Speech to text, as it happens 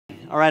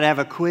All right, I have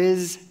a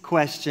quiz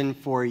question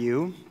for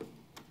you.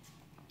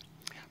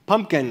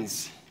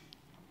 Pumpkins,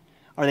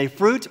 are they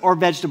fruit or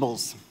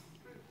vegetables?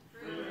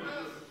 Fruit.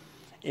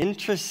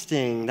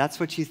 Interesting. That's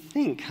what you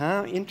think,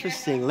 huh?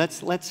 Interesting.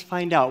 Let's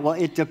find out. Well,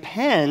 it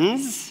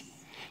depends.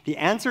 The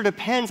answer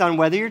depends on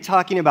whether you're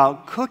talking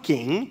about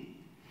cooking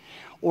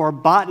or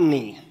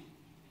botany.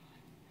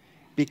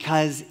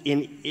 Because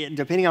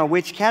depending on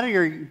which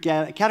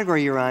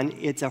category you're on,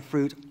 it's a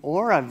fruit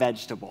or a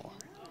vegetable.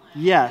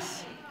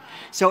 Yes.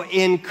 So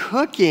in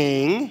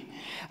cooking,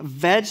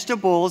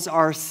 vegetables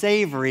are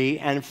savory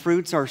and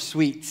fruits are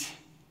sweet,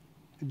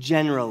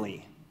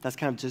 generally. That's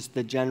kind of just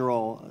the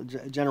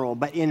general.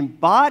 But in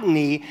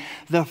botany,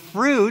 the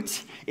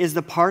fruit is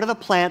the part of the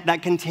plant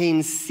that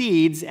contains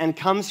seeds and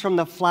comes from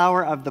the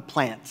flower of the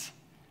plant.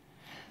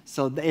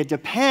 So it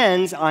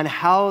depends on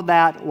how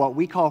that, what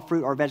we call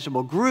fruit or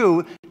vegetable,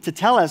 grew to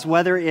tell us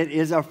whether it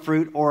is a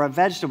fruit or a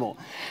vegetable.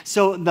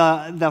 So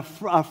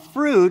a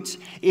fruit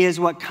is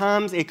what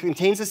comes, it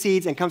contains the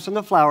seeds and comes from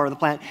the flower of the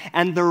plant,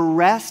 and the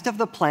rest of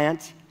the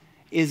plant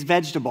is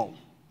vegetable.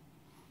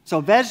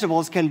 So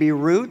vegetables can be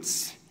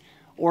roots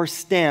or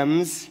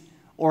stems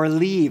or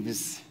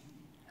leaves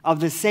of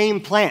the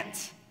same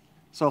plant.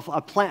 So if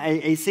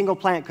a single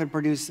plant could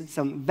produce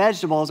some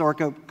vegetables or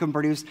could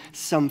produce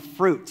some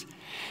fruit.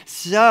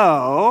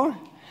 So,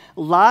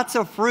 lots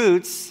of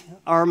fruits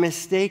are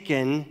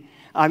mistaken.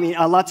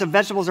 Lots of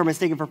vegetables are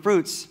mistaken for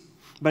fruits,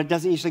 but it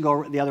doesn't usually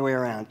go the other way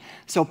around.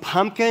 So,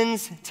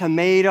 pumpkins,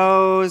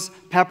 tomatoes,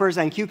 peppers,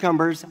 and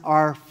cucumbers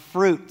are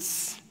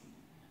fruits.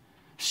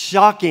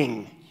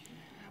 Shocking.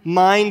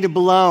 Mind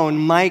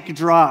blown. Mic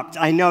dropped.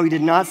 I know, you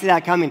did not see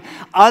that coming.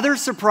 Other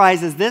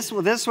surprises. This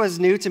was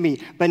new to me.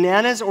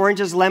 Bananas,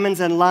 oranges, lemons,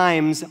 and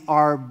limes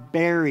are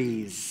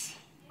berries.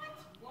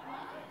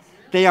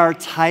 They are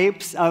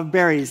types of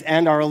berries.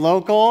 And our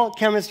local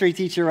chemistry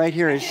teacher right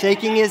here is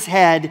shaking his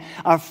head,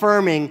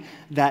 affirming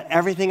that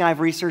everything I've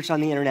researched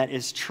on the internet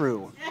is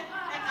true.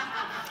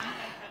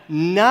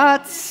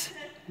 Nuts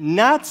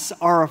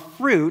are a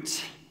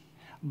fruit,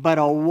 but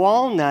a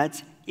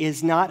walnut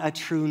is not a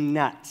true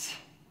nut.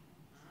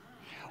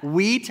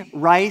 Wheat,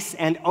 rice,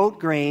 and oat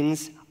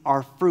grains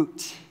are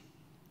fruit.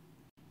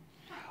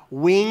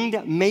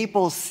 Winged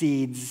maple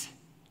seeds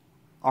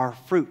are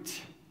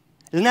fruit.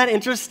 Isn't that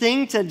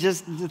interesting to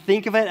just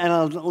think of it in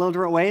a little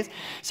different ways?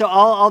 So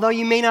although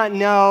you may not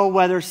know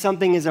whether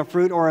something is a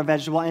fruit or a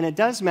vegetable, and it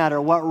does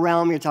matter what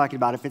realm you're talking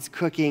about, if it's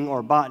cooking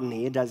or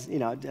botany, it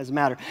doesn't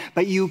matter.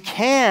 But you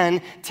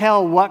can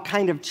tell what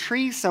kind of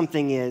tree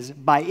something is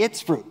by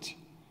its fruit.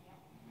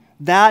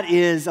 That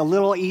is a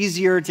little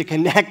easier to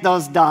connect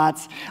those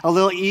dots, a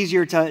little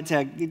easier to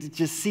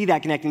just see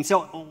that connecting.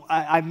 So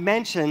I've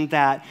mentioned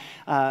that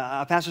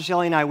Pastor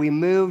Shelley and I, we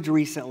moved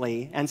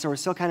recently, and so we're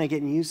still kind of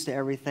getting used to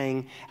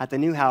everything at the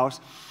new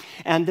house.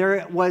 And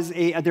there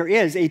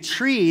is a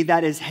tree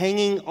that is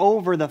hanging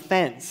over the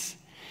fence.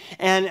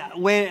 And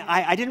when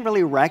I didn't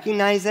really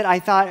recognize it, I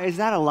thought, is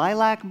that a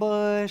lilac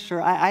bush?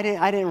 Or I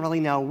didn't really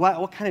know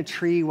what kind of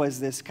tree was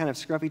this kind of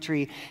scruffy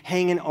tree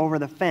hanging over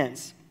the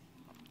fence.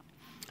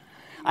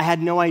 I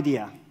had no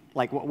idea,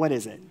 what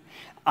is it?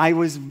 I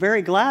was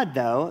very glad,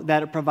 though,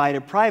 that it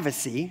provided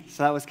privacy,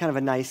 so that was kind of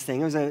a nice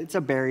thing. It's a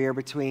barrier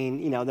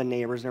between, the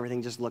neighbors and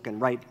everything just looking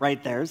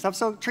right there and stuff,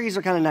 so trees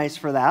are kind of nice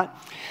for that.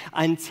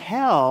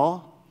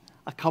 Until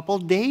a couple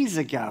days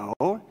ago,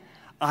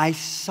 I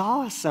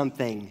saw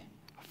something.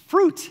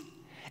 Fruit.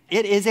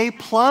 It is a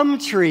plum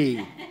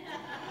tree.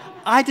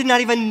 I did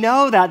not even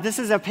know that. This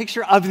is a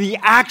picture of the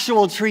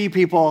actual tree,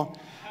 people.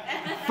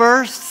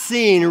 First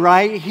seen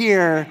right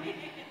here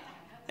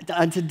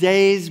on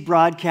today's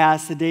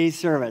broadcast, today's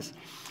service.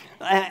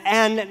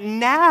 And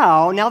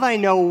now that I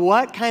know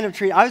what kind of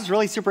tree, I was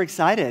really super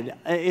excited.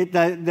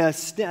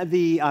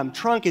 The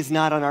trunk is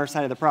not on our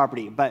side of the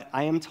property, but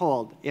I am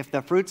told if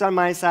the fruit's on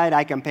my side,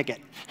 I can pick it.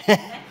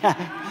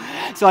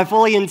 So I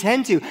fully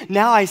intend to.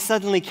 Now I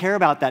suddenly care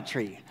about that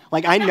tree.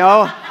 I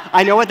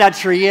know what that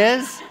tree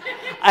is.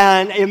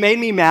 And it made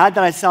me mad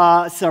that I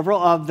saw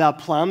several of the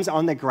plums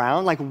on the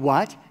ground.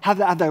 What?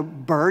 Have the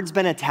birds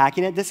been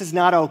attacking it? This is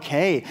not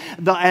okay.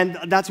 And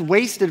that's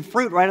wasted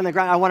fruit right on the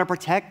ground. I want to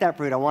protect that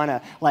fruit. I want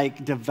to,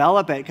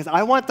 develop it because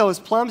I want those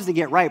plums to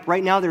get ripe.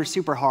 Right now, they're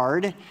super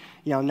hard.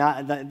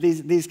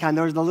 These kind.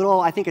 There's the little,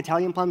 I think,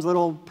 Italian plums,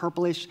 little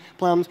purplish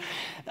plums.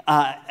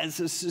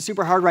 It's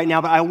super hard right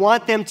now, but I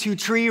want them to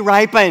tree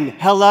ripen.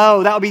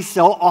 Hello, that would be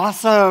so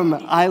awesome.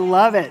 I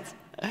love it.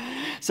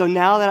 So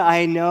now that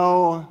I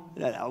know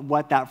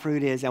what that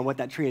fruit is and what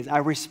that tree is, I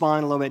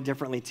respond a little bit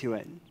differently to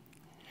it.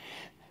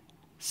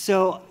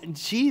 So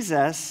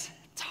Jesus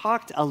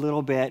talked a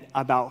little bit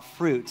about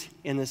fruit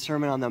in the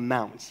Sermon on the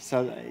Mount.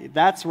 So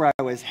that's where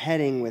I was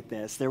heading with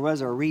this. There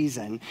was a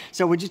reason.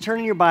 So would you turn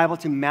in your Bible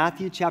to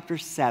Matthew chapter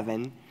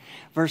 7,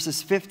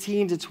 verses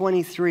 15 to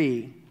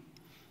 23.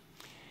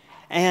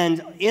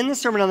 And in the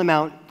Sermon on the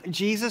Mount,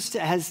 Jesus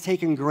has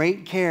taken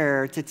great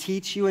care to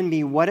teach you and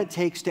me what it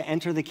takes to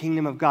enter the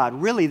kingdom of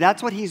God. Really,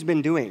 that's what he's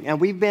been doing.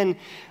 And we've been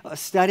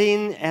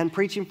studying and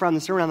preaching from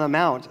the Sermon on the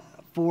Mount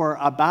for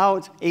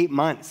about 8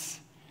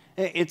 months.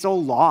 It's a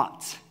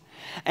lot.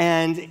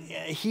 And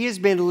he has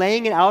been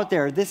laying it out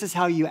there. This is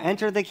how you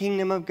enter the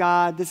kingdom of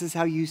God. This is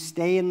how you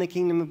stay in the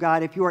kingdom of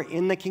God. If you are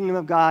in the kingdom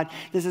of God,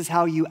 this is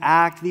how you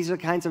act. These are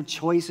the kinds of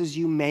choices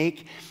you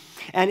make.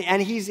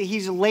 And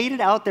he's laid it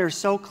out there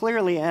so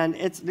clearly, and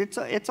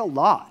it's a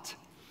lot.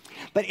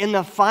 But in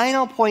the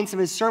final points of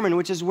his sermon,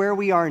 which is where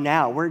we are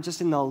now, we're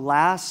just in the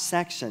last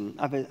section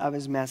of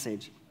his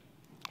message,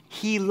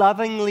 he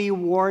lovingly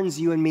warns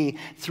you and me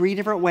 3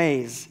 different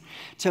ways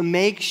to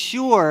make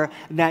sure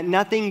that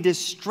nothing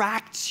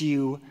distracts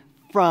you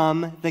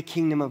from the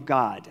kingdom of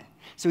God.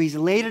 So he's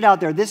laid it out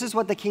there. This is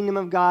what the kingdom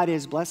of God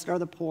is. Blessed are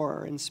the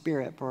poor in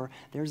spirit, for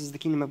theirs is the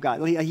kingdom of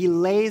God. He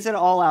lays it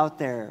all out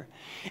there.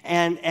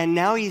 And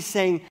now he's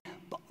saying,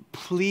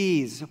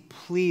 please,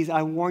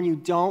 I warn you,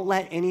 don't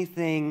let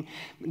anything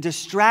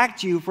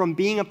distract you from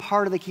being a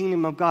part of the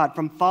kingdom of God,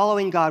 from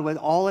following God with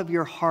all of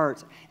your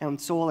heart and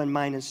soul and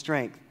mind and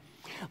strength.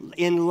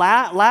 In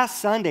last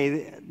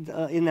Sunday,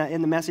 in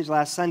the message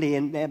last Sunday,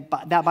 in that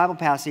Bible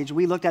passage,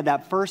 we looked at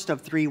that first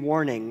of 3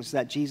 warnings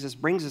that Jesus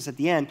brings us at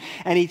the end.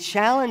 And he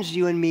challenged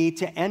you and me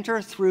to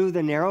enter through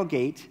the narrow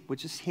gate,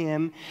 which is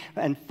him,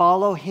 and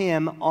follow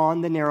him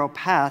on the narrow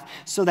path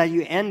so that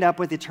you end up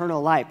with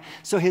eternal life.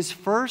 So his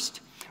first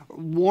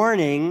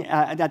warning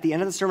at the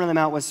end of the Sermon on the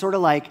Mount was sort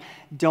of like,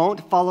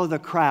 don't follow the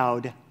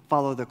crowd,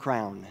 follow the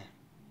crown.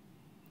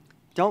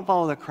 Don't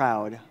follow the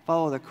crowd,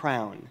 follow the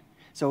crown.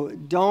 So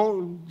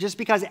don't, just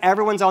because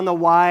everyone's on the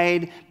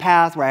wide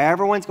path where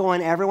everyone's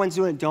going, everyone's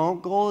doing it,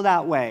 don't go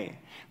that way.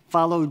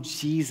 Follow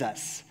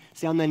Jesus.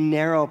 Stay on the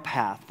narrow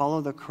path.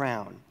 Follow the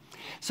crown.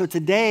 So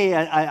today,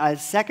 a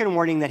second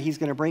warning that he's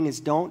going to bring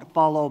is don't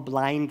follow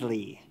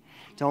blindly.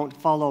 Don't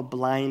follow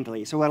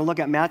blindly. So we're going to look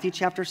at Matthew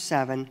chapter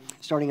 7,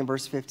 starting in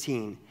verse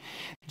 15.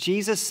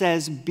 Jesus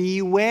says,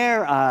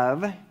 beware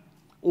of,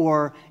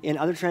 or in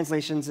other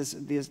translations,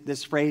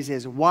 this phrase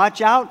is, watch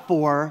out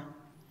for.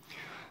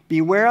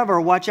 Beware of or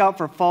watch out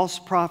for false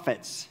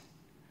prophets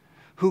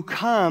who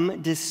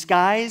come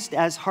disguised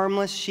as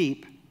harmless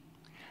sheep,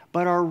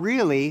 but are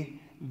really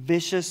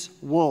vicious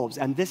wolves.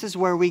 And this is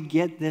where we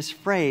get this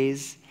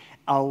phrase,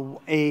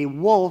 a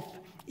wolf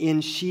in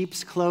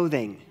sheep's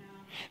clothing.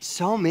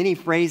 So many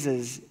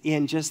phrases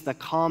in just the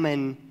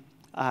common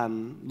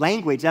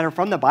language that are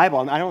from the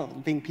Bible. And I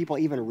don't think people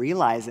even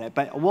realize it.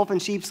 But a wolf in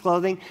sheep's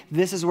clothing,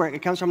 this is where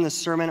it comes from, the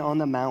Sermon on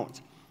the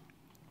Mount.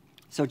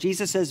 So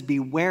Jesus says,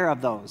 beware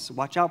of those.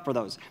 Watch out for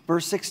those.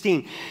 Verse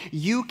 16,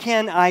 you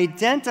can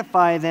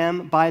identify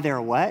them by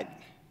their what?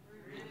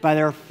 By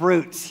their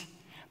fruit.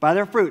 By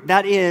their fruit.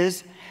 That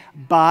is,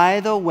 by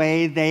the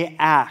way they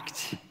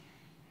act.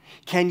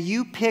 Can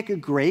you pick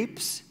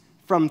grapes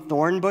from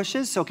thorn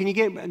bushes? So can you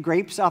get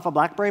grapes off a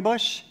blackberry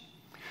bush?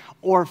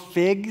 Or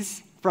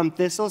figs from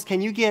thistles?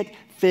 Can you get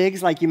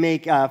figs like you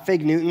make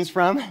fig Newtons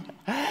from?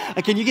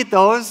 Can you get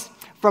those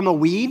from a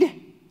weed?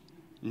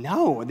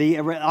 No.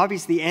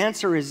 Obviously, the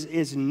answer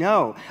is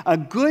no. A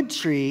good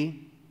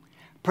tree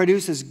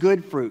produces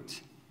good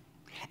fruit,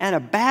 and a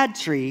bad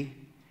tree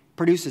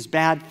produces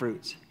bad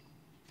fruit.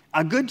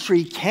 A good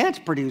tree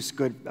can't produce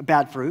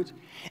bad fruit,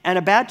 and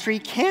a bad tree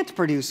can't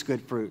produce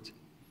good fruit.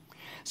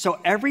 So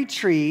every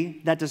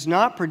tree that does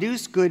not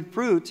produce good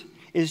fruit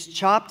is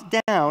chopped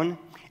down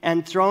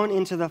and thrown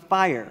into the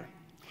fire.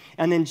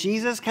 And then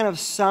Jesus kind of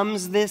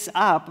sums this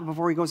up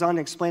before he goes on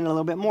to explain it a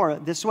little bit more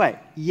this way.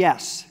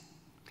 Yes.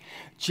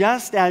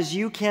 Just as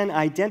you can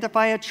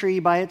identify a tree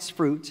by its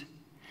fruit,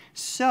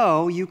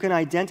 so you can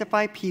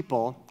identify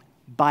people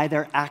by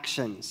their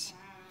actions.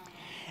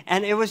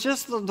 And it was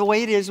just the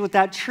way it is with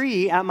that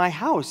tree at my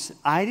house.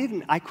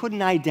 I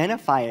couldn't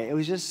identify it. It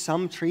was just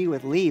some tree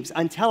with leaves.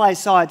 Until I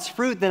saw its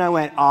fruit, then I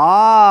went,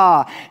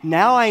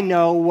 now I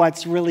know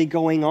what's really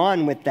going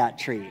on with that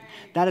tree.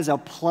 That is a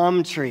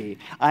plum tree.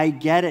 I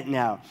get it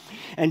now.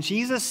 And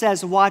Jesus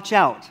says, watch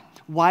out.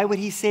 Why would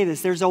he say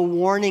this? There's a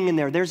warning in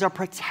there. There's a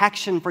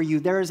protection for you.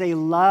 There is a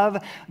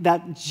love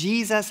that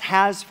Jesus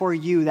has for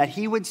you, that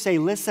he would say,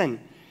 listen,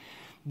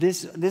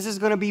 this is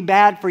going to be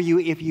bad for you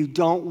if you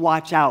don't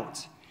watch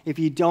out, if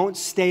you don't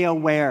stay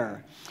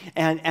aware,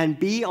 and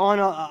be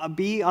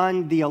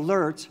on the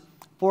alert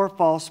for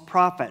false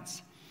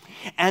prophets.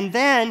 And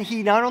then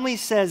he not only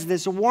says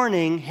this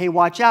warning, hey,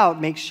 watch out,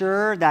 make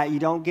sure that you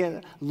don't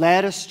get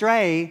led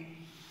astray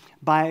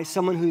by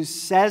someone who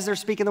says they're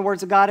speaking the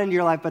words of God into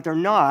your life, but they're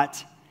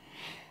not.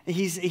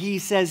 He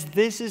says,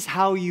 this is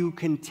how you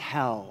can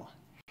tell.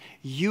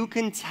 You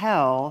can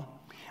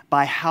tell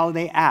by how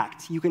they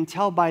act. You can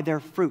tell by their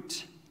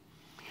fruit.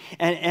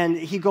 And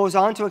he goes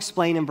on to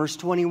explain in verse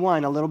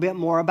 21 a little bit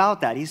more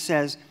about that. He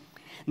says,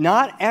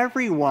 not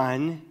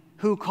everyone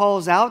who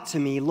calls out to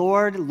me,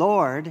 Lord,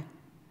 Lord,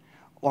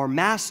 or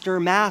Master,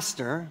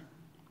 Master,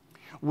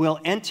 will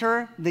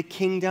enter the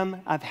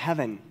kingdom of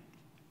heaven.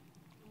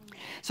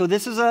 So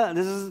this is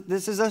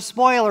a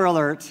spoiler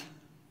alert.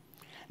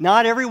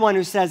 Not everyone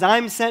who says,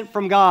 I'm sent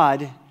from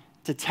God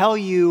to tell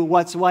you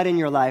what's what in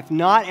your life,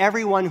 not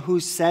everyone who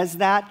says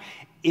that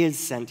is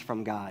sent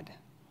from God.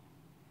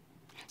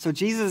 So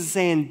Jesus is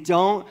saying,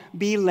 don't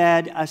be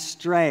led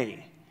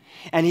astray.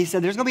 And he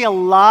said, there's going to be a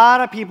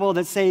lot of people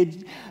that say,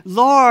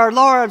 Lord,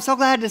 Lord, I'm so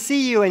glad to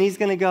see you. And he's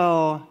going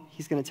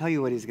to tell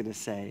you what he's going to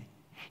say.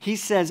 He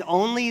says,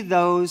 only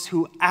those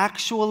who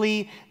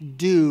actually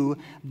do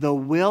the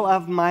will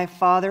of my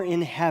Father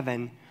in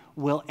heaven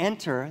will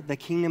enter the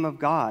kingdom of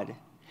God.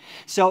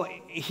 So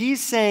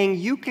he's saying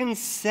you can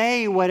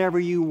say whatever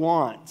you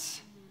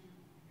want,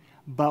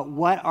 but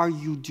what are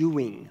you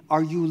doing?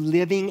 Are you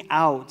living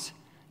out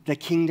the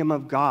kingdom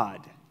of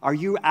God? Are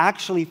you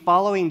actually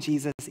following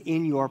Jesus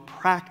in your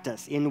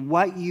practice, in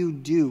what you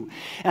do?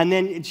 And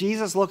then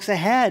Jesus looks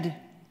ahead.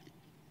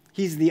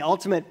 He's the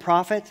ultimate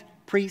prophet,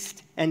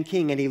 priest, and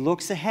king. And he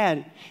looks ahead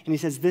and he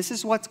says, this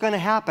is what's going to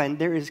happen.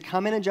 There is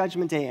coming a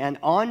judgment day. And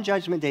on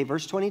judgment day,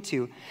 verse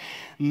 22,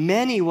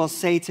 many will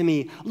say to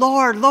me,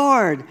 Lord,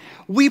 Lord,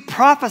 we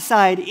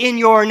prophesied in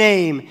your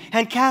name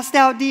and cast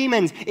out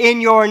demons in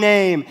your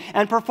name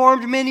and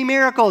performed many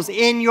miracles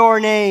in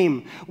your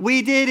name.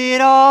 We did it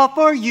all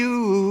for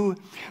you.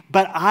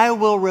 But I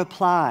will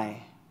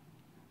reply,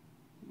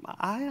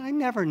 I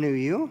never knew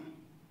you.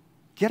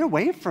 Get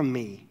away from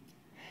me.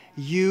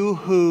 You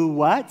who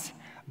what?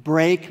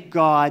 Break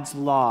God's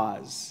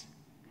laws.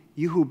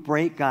 You who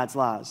break God's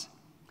laws.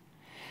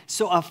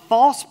 So a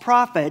false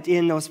prophet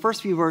in those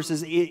first few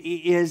verses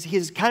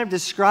he's kind of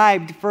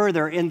described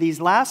further in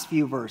these last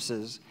few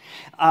verses.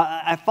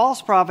 A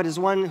false prophet is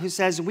one who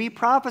says, we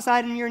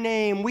prophesied in your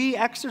name, we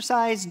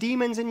exorcised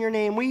demons in your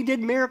name, we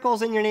did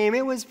miracles in your name.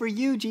 It was for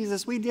you,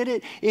 Jesus. We did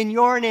it in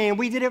your name.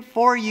 We did it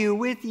for you,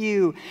 with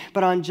you.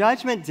 But on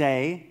Judgment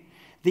Day,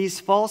 these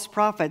false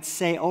prophets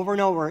say over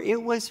and over,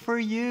 it was for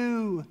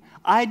you.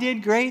 I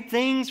did great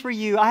things for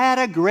you. I had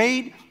a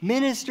great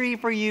ministry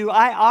for you.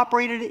 I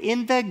operated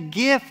in the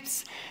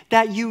gifts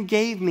that you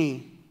gave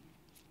me.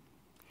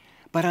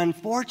 But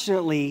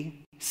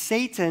unfortunately,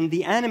 Satan,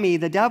 the enemy,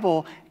 the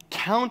devil,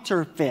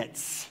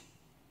 counterfeits.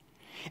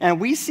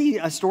 And we see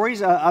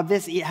stories of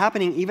this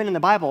happening even in the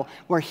Bible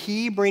where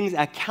he brings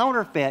a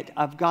counterfeit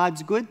of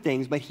God's good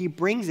things, but he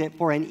brings it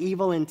for an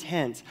evil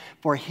intent,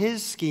 for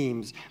his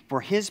schemes,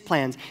 for his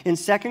plans. In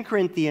 2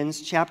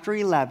 Corinthians chapter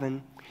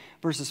 11,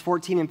 verses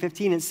 14 and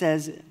 15, it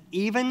says,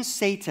 even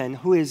Satan,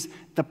 who is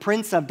the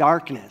prince of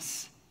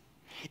darkness,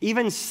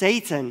 even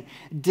Satan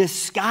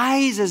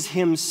disguises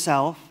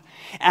himself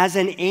as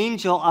an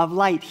angel of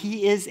light.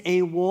 He is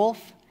a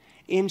wolf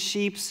in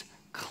sheep's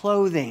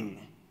clothing.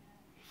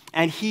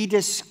 And he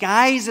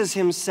disguises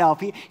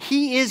himself.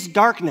 He is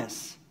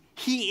darkness.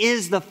 He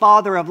is the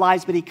father of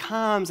lies, but he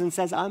comes and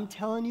says, I'm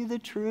telling you the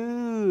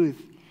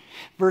truth.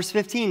 Verse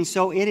 15,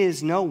 so it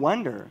is no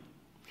wonder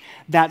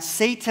that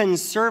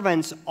Satan's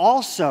servants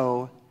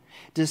also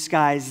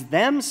disguise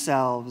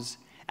themselves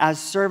as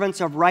servants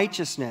of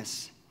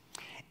righteousness.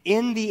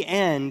 In the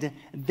end,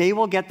 they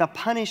will get the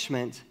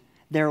punishment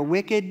their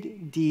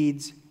wicked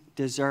deeds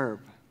deserve.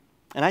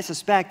 And I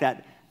suspect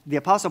that the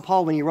Apostle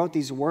Paul, when he wrote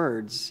these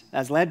words,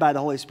 as led by the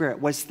Holy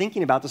Spirit, was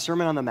thinking about the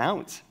Sermon on the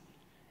Mount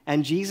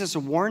and Jesus'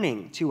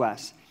 warning to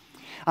us.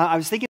 I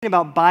was thinking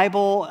about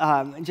Bible,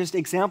 just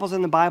examples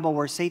in the Bible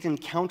where Satan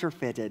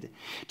counterfeited.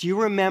 Do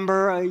you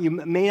remember, you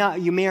may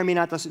or may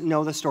not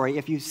know the story.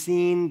 If you've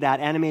seen that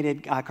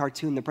animated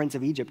cartoon, The Prince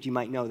of Egypt, you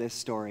might know this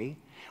story.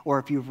 Or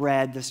if you've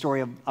read the story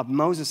of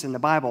Moses in the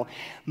Bible.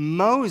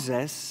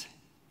 Moses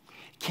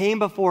came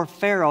before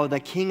Pharaoh, the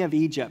king of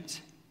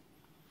Egypt.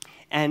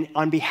 And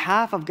on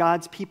behalf of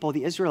God's people,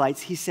 the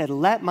Israelites, he said,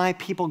 let my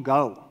people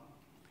go.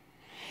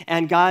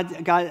 And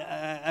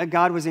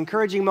God was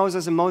encouraging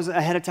Moses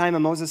ahead of time,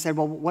 and Moses said,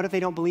 well, what if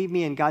they don't believe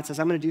me? And God says,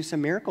 I'm going to do some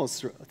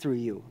miracles through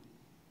you.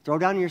 Throw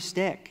down your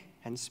stick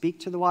and speak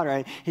to the water.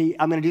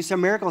 I'm going to do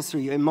some miracles through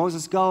you. And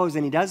Moses goes,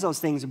 and he does those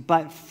things.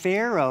 But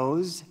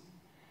Pharaoh's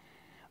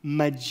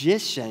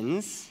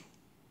magicians,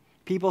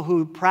 people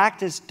who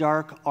practice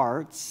dark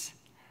arts,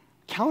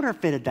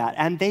 counterfeited that,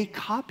 and they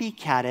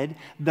copycatted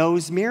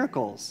those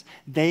miracles.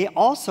 They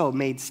also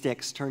made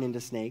sticks turn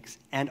into snakes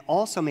and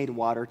also made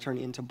water turn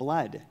into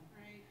blood.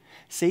 Right.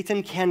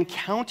 Satan can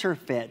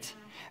counterfeit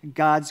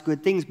God's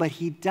good things, but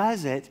he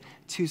does it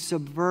to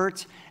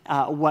subvert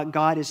what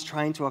God is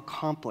trying to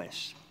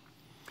accomplish.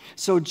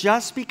 So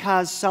just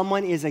because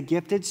someone is a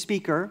gifted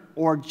speaker,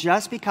 or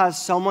just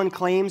because someone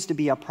claims to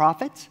be a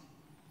prophet,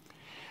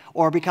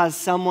 or because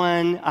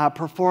someone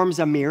performs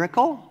a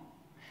miracle,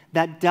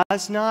 that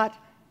does not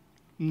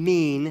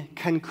mean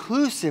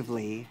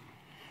conclusively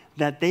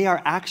that they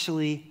are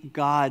actually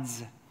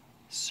God's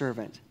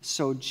servant.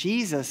 So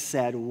Jesus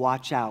said,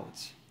 watch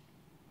out.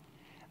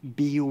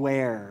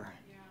 Beware.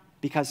 Yeah.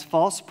 Because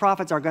false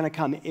prophets are going to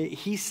come.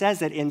 He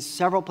says it in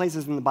several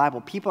places in the Bible.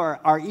 People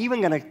are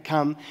even going to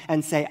come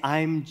and say,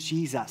 I'm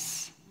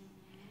Jesus.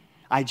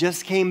 I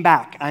just came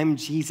back. I'm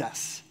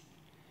Jesus.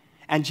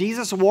 And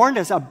Jesus warned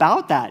us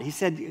about that. He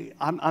said,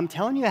 I'm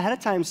telling you ahead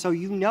of time so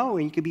you know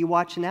and you could be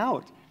watching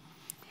out.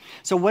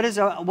 So what is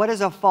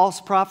a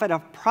false prophet?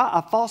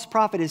 A false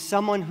prophet is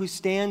someone who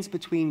stands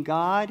between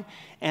God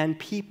and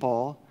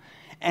people,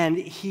 and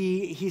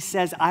he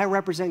says, I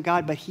represent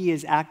God, but he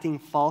is acting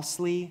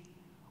falsely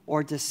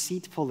or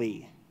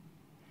deceitfully.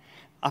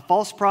 A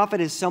false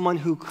prophet is someone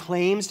who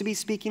claims to be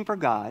speaking for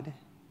God,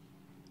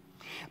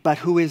 but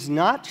who is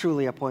not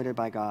truly appointed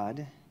by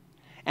God,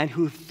 and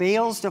who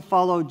fails to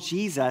follow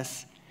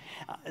Jesus,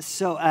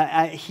 so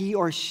he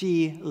or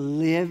she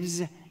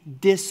lives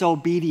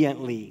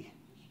disobediently.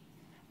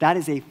 That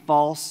is a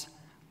false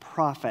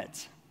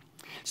prophet.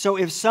 So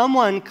if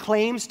someone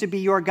claims to be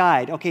your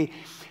guide, okay,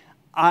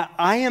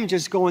 I am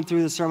just going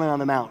through the Sermon on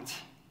the Mount.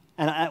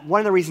 And one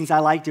of the reasons I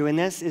like doing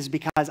this is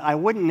because I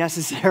wouldn't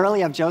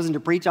necessarily have chosen to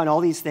preach on all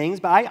these things,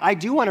 but I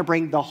do want to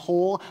bring the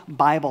whole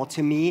Bible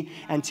to me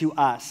and to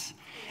us.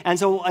 And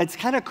so it's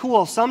kind of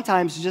cool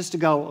sometimes just to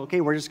go,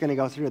 okay, we're just going to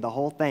go through the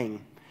whole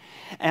thing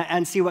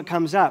and see what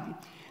comes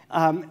up.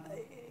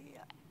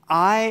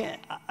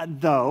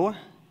 Though,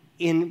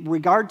 in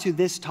regard to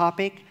this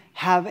topic,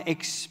 have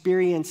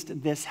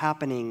experienced this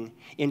happening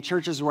in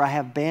churches where I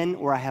have been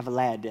or I have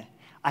led.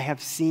 I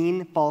have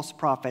seen false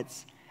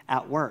prophets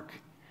at work,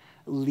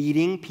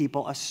 leading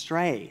people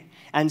astray.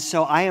 And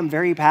so I am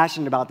very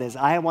passionate about this.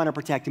 I want to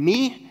protect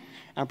me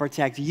and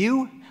protect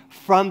you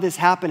from this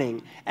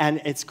happening.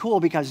 And it's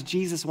cool because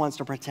Jesus wants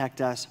to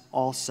protect us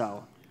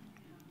also.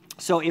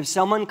 So if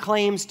someone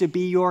claims to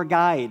be your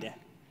guide,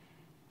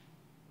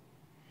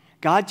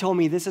 God told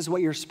me this is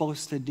what you're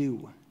supposed to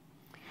do.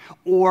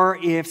 Or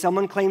if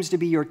someone claims to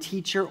be your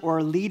teacher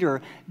or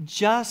leader,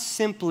 just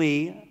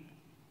simply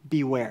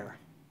beware.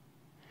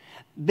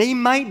 They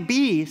might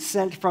be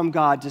sent from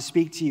God to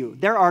speak to you.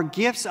 There are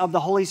gifts of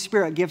the Holy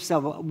Spirit, gifts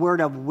of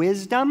word of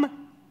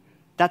wisdom.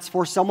 That's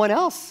for someone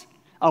else.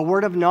 A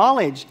word of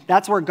knowledge.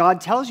 That's where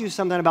God tells you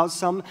something about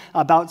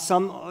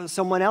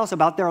someone else,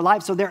 about their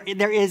life. So there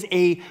is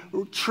a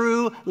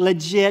true,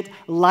 legit,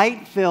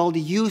 light-filled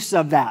use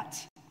of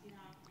that.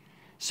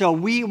 So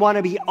we want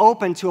to be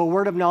open to a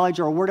word of knowledge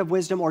or a word of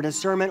wisdom or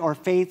discernment or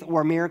faith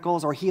or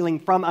miracles or healing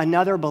from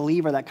another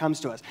believer that comes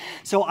to us.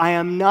 So I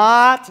am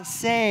not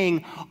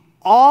saying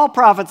all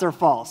prophets are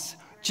false.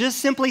 Just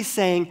simply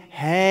saying,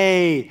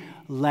 hey,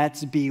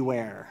 let's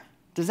beware.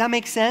 Does that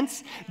make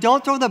sense?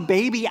 Don't throw the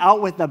baby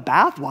out with the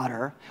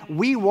bathwater.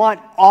 We want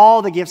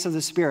all the gifts of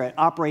the Spirit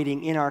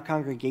operating in our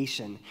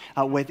congregation,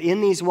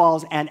 within these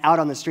walls and out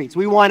on the streets.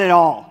 We want it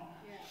all.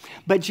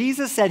 But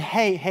Jesus said,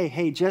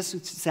 hey,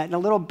 just setting a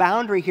little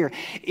boundary here.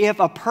 If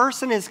a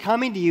person is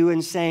coming to you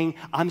and saying,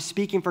 I'm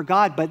speaking for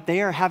God, but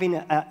they are having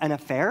an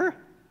affair,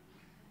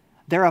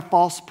 they're a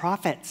false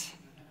prophet.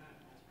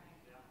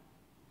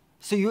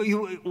 So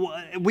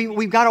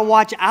we've got to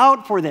watch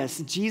out for this.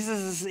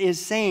 Jesus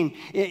is saying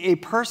a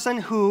person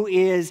who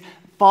is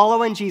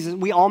following Jesus,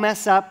 we all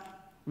mess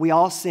up, we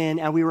all sin,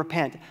 and we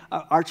repent.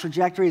 Our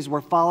trajectory is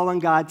we're following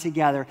God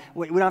together.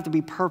 We don't have to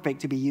be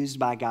perfect to be used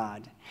by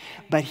God.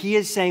 But he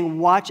is saying,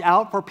 watch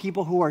out for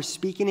people who are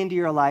speaking into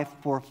your life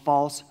for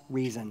false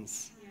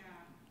reasons. Yeah.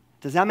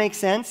 Does that make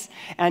sense?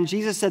 And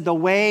Jesus said the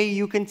way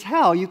you can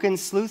tell, you can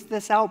sleuth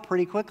this out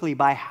pretty quickly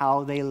by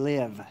how they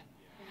live.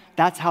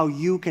 That's how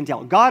you can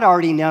tell. God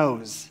already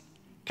knows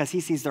because he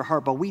sees their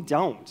heart, but we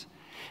don't.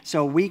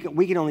 So we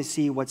can only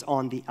see what's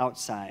on the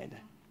outside.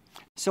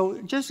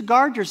 So just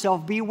guard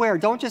yourself, beware.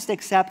 Don't just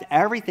accept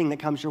everything that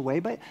comes your way,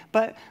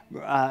 but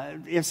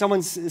if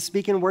someone's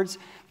speaking words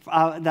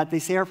that they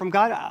say are from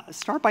God,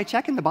 start by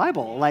checking the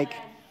Bible. Like,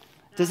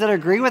 does it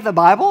agree with the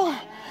Bible?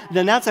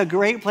 Then that's a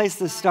great place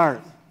to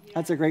start.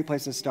 That's a great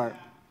place to start.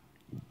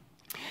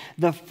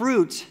 The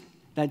fruit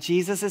that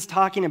Jesus is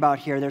talking about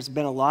here, there's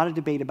been a lot of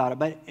debate about it,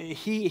 but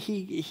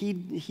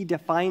he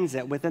defines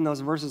it within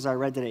those verses I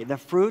read today. The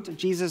fruit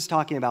Jesus is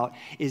talking about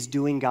is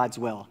doing God's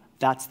will.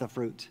 That's the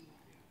fruit.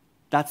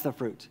 That's the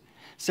fruit.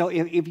 So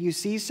if you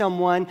see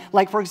someone,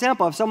 like for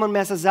example, if someone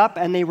messes up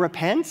and they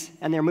repent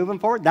and they're moving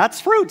forward,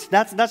 that's fruit.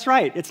 That's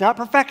right. It's not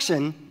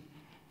perfection.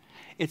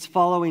 It's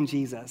following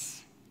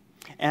Jesus.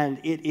 And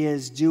it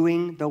is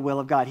doing the will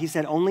of God. He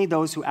said, only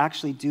those who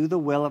actually do the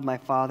will of my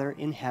Father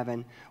in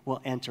heaven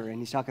will enter. And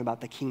he's talking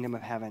about the kingdom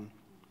of heaven.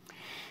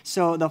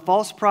 So the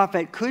false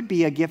prophet could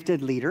be a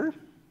gifted leader,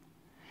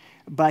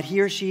 but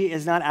he or she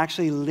is not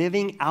actually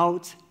living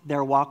out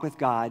their walk with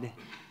God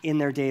in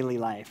their daily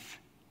life.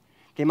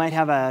 They might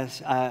have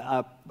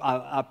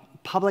a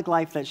public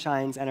life that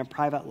shines and a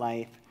private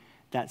life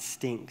that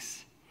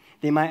stinks.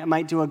 They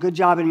might do a good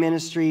job in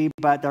ministry,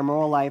 but their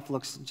moral life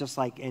looks just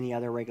like any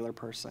other regular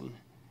person.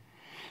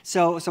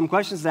 So some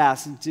questions to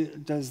ask.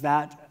 Does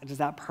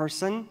that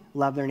person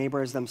love their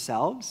neighbor as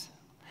themselves?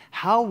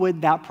 How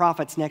would that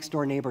prophet's next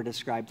door neighbor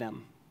describe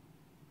them?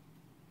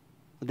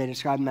 Would they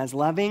describe them as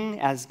loving,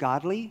 as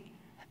godly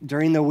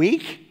during the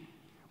week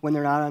when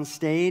they're not on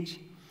stage?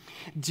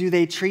 Do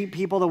they treat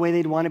people the way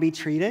they'd want to be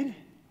treated?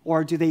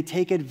 Or do they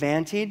take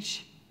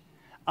advantage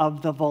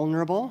of the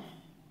vulnerable?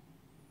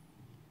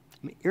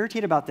 I'm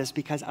irritated about this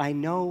because I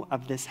know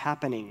of this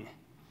happening.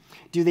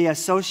 Do they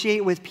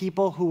associate with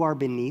people who are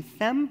beneath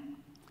them?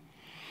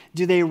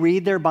 Do they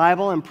read their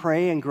Bible and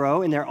pray and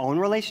grow in their own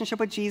relationship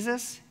with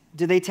Jesus?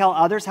 Do they tell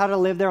others how to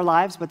live their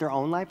lives, but their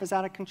own life is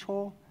out of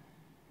control?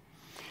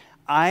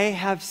 I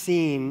have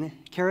seen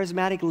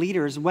charismatic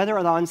leaders, whether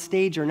on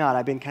stage or not,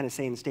 I've been kind of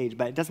saying stage,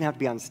 but it doesn't have to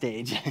be on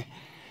stage,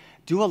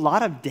 do a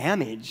lot of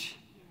damage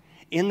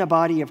in the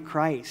body of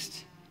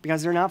Christ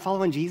because they're not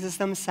following Jesus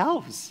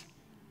themselves.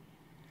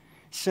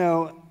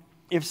 So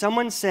if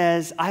someone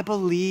says, I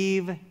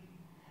believe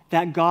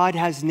that God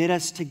has knit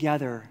us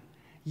together,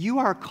 you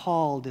are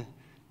called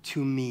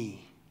to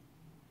me.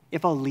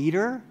 If a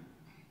leader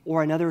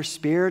or another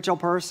spiritual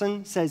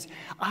person says,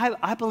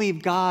 I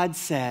believe God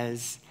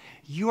says,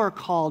 you are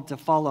called to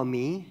follow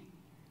me,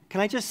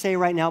 can I just say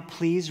right now,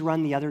 please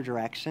run the other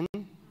direction?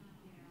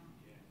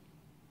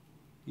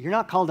 You're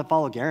not called to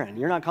follow Ghyrn.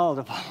 You're not called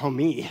to follow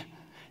me.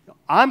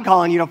 I'm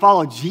calling you to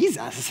follow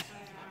Jesus.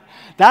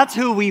 That's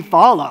who we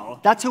follow.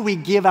 That's who we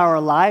give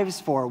our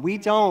lives for. We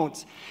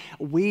don't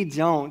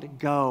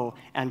go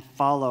and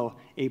follow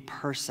a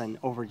person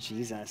over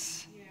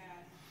Jesus.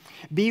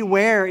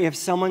 Beware if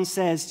someone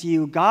says to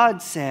you,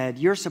 God said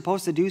you're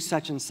supposed to do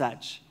such and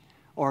such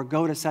or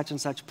go to such and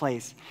such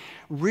place.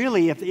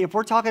 Really, if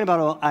we're talking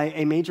about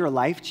a major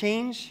life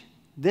change,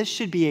 this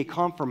should be a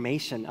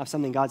confirmation of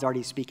something God's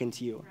already speaking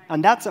to you.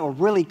 And that's a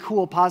really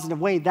cool,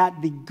 positive way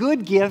that the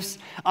good gifts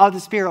of the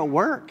Spirit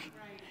work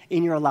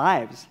in your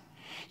lives.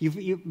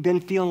 You've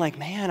been feeling like,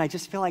 man, I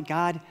just feel like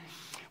God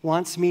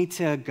wants me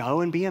to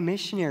go and be a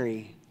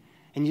missionary.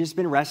 And you've just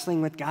been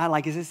wrestling with God,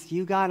 like, is this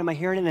you, God? Am I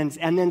hearing it?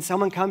 And then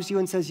someone comes to you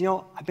and says,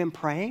 I've been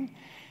praying,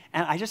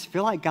 and I just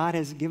feel like God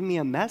has given me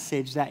a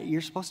message that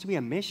you're supposed to be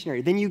a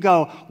missionary. Then you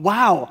go,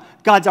 wow,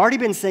 God's already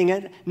been saying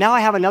it. Now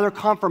I have another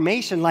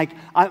confirmation, like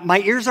my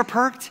ears are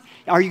perked.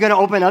 Are you going to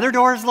open other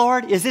doors,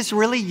 Lord? Is this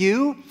really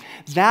you?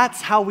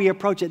 That's how we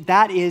approach it.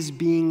 That is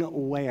being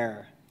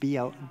aware,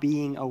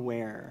 being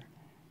aware.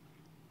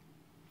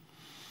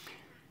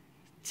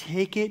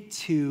 Take it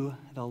to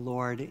the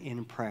Lord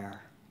in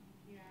prayer.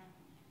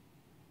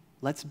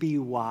 Let's be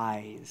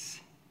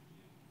wise.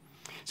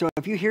 So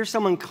if you hear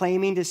someone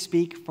claiming to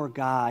speak for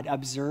God,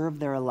 observe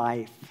their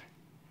life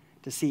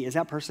to see, is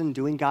that person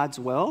doing God's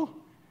will?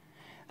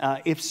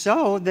 If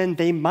so, then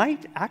they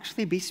might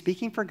actually be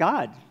speaking for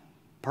God.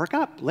 Perk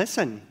up,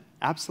 listen,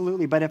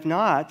 absolutely. But if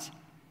not,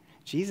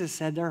 Jesus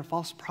said they're a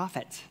false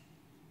prophet.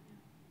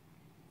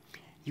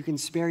 You can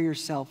spare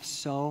yourself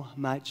so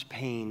much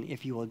pain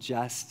if you will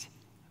just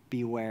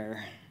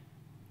beware.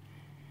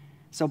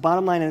 So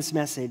bottom line of this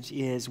message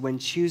is when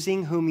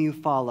choosing whom you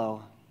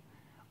follow,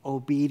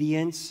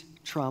 obedience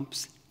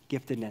trumps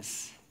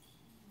giftedness.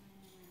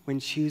 When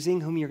choosing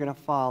whom you're going to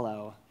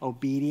follow,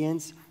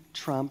 obedience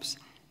trumps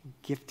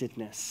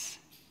giftedness.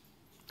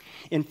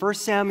 In 1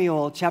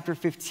 Samuel chapter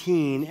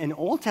 15, an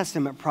Old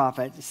Testament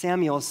prophet,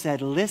 Samuel,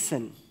 said,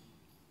 listen,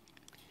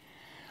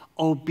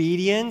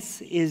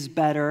 obedience is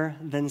better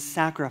than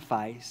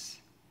sacrifice,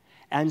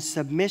 and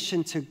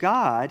submission to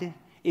God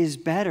is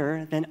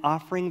better than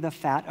offering the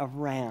fat of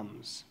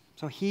rams.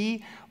 So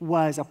he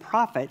was a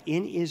prophet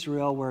in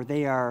Israel where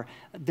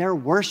their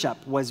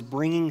worship was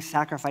bringing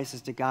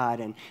sacrifices to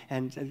God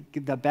and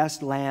the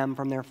best lamb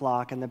from their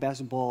flock and the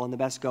best bull and the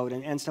best goat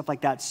and stuff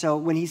like that. So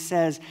when he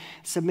says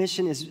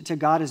submission to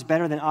God is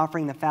better than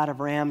offering the fat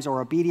of rams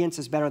or obedience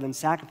is better than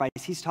sacrifice,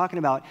 he's talking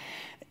about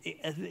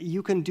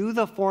you can do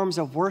the forms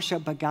of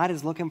worship, but God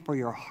is looking for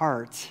your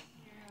heart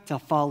to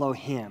follow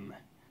him.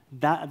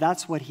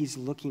 That's what he's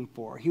looking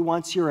for. He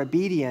wants your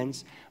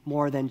obedience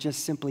more than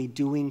just simply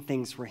doing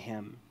things for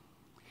him.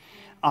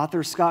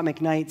 Author Scott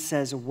McKnight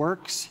says,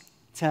 works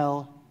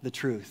tell the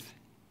truth.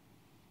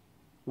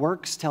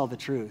 Works tell the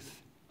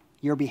truth.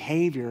 Your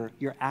behavior,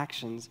 your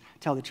actions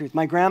tell the truth.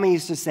 My grandma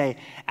used to say,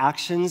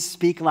 actions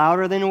speak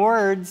louder than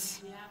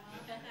words.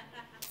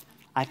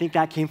 I think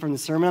that came from the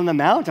Sermon on the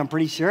Mount, I'm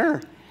pretty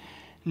sure.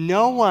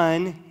 No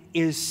one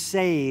is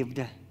saved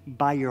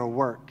by your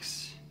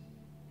works.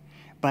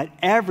 But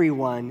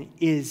everyone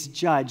is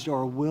judged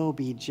or will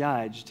be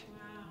judged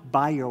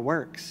by your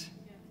works.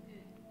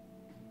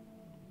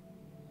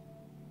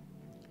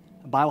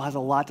 The Bible has a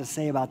lot to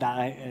say about that,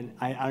 and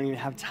I don't even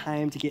have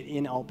time to get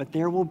in all, but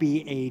there will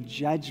be a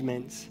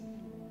judgment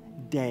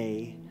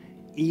day,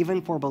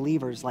 even for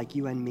believers like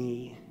you and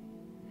me.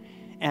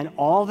 And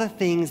all the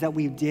things that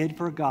we did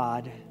for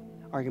God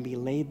are going to be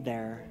laid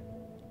there,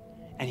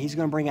 and he's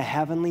going to bring a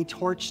heavenly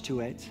torch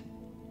to it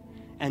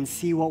and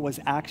see what was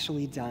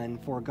actually done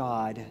for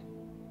God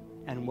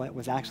and what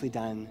was actually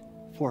done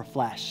for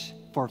flesh,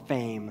 for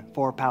fame,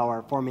 for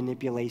power, for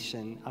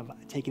manipulation, of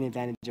taking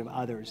advantage of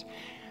others.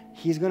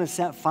 He's going to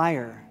set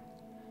fire.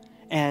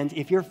 And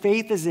if your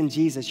faith is in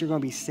Jesus, you're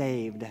going to be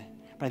saved.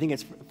 But I think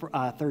it's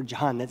 3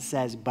 John that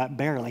says, but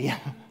barely.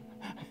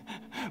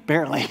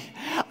 Barely.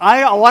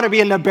 I want to be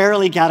in the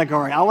barely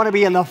category. I want to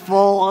be in the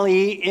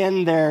fully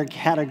in there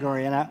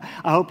category. And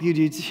I hope you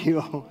do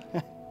too.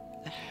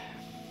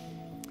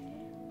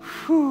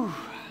 Whew.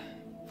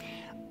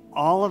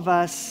 All of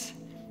us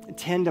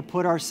tend to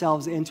put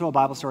ourselves into a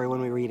Bible story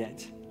when we read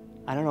it.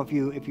 I don't know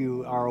if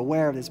you are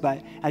aware of this,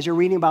 but as you're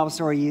reading a Bible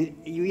story,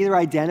 you either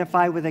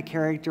identify with a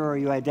character or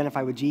you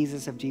identify with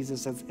Jesus, if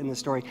Jesus is in the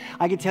story.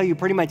 I can tell you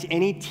pretty much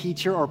any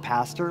teacher or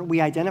pastor, we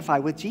identify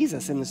with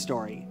Jesus in the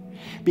story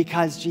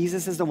because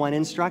Jesus is the one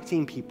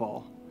instructing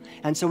people.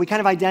 And so we kind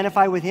of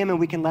identify with him and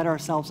we can let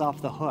ourselves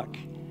off the hook.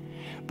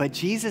 But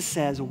Jesus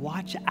says,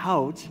 watch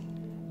out.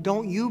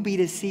 don't you be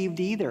deceived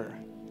either.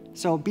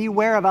 So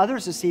beware of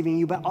others deceiving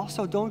you, but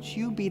also don't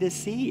you be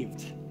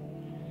deceived.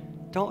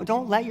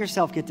 Don't let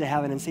yourself get to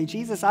heaven and say,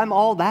 Jesus, I'm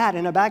all that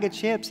in a bag of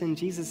chips. And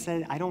Jesus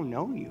said, I don't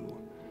know you.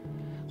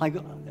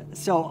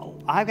 So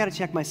I've got to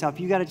check myself.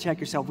 You got to check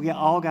yourself. We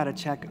all got to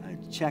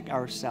check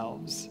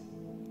ourselves.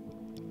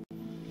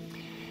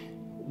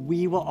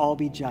 We will all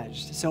be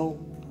judged. So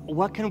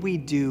what can we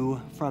do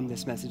from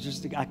this message?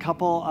 Just a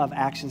couple of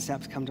action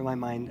steps come to my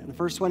mind. The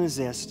first one is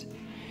this: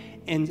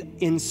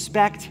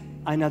 inspect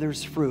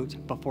another's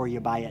fruit before you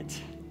buy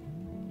it.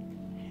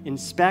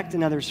 Inspect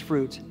another's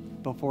fruit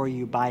before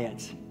you buy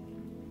it.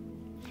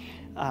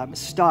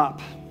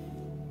 Stop,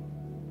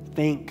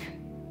 think,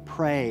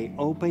 pray,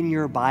 open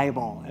your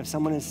Bible. If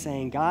someone is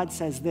saying, God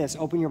says this,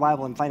 open your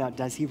Bible and find out,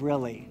 does he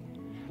really?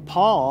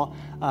 Paul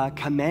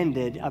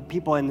commended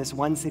people in this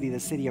one city, the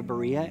city of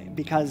Berea,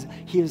 because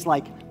he was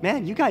like,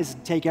 man, you guys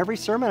take every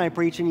sermon I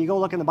preach and you go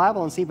look in the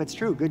Bible and see if it's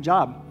true. Good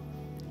job.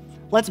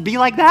 Let's be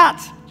like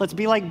that. Let's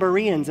be like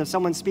Bereans if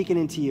someone's speaking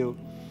into you.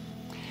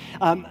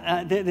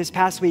 This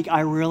past week,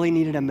 I really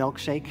needed a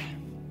milkshake.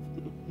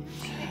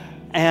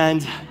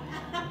 And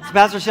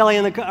Pastor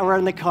Shelley were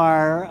in the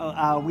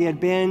car. We had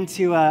been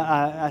to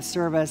a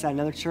service at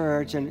another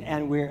church,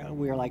 and we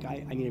were like,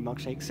 I need a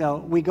milkshake. So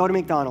we go to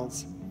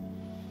McDonald's.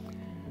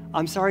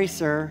 I'm sorry,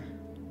 sir,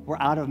 we're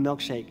out of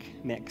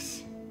milkshake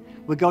mix.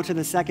 We go to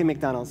the second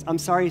McDonald's. I'm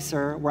sorry,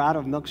 sir, we're out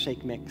of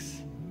milkshake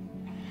mix.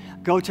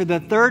 Go to the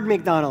third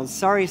McDonald's.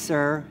 Sorry,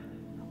 sir,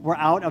 we're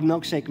out of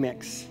milkshake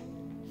mix.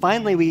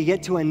 Finally, we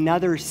get to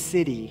another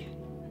city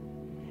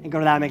and go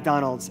to that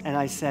McDonald's. And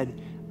I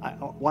said, I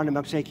want a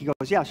milkshake. He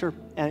goes, yeah, sure.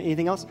 And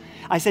anything else?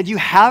 I said, you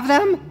have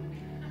them?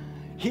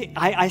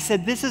 I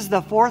said, this is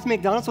the fourth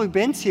McDonald's we've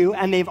been to,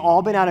 and they've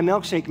all been out of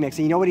milkshake mix.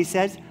 And you know what he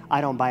says? I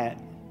don't buy it.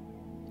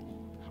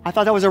 I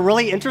thought that was a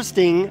really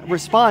interesting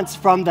response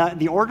from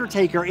the order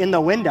taker in the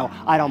window.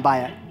 I don't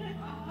buy it.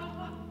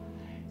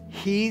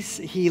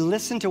 He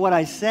listened to what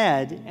I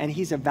said, and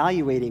he's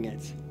evaluating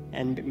it.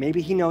 And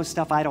maybe he knows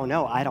stuff I don't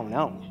know. I don't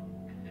know.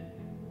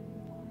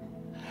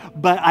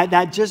 But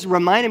that just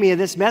reminded me of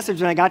this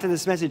message. When I got to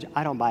this message,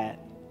 I don't buy it.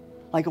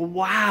 Like,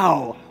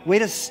 wow, way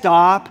to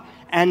stop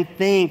and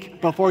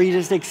think before you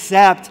just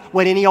accept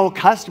what any old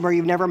customer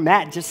you've never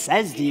met just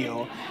says to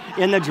you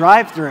in the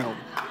drive-thru.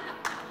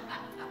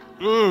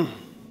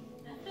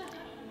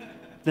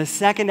 The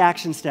second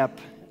action step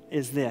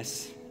is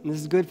this, and this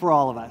is good for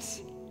all of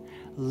us.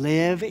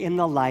 Live in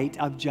the light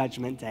of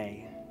Judgment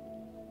Day.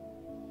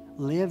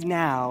 Live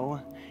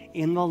now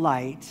in the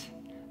light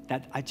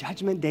that a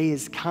Judgment Day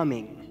is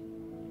coming.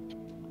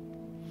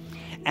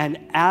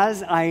 And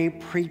as I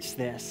preach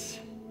this,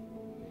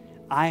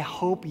 I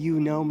hope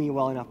you know me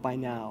well enough by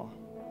now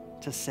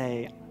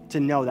to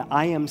know that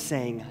I am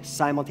saying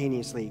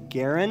simultaneously,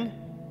 Ghyrn,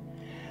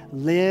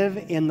 live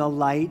in the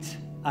light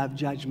of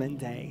Judgment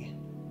Day.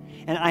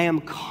 And I am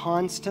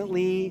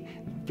constantly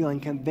feeling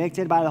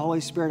convicted by the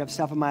Holy Spirit of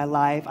stuff in my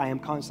life. I am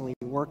constantly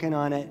working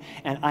on it,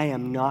 and I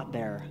am not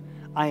there.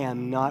 I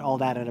am not all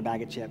that in a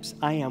bag of chips.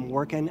 I am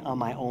working on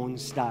my own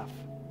stuff,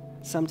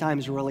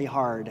 sometimes really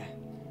hard.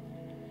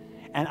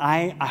 And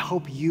I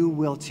hope you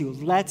will too.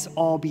 Let's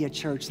all be a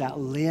church that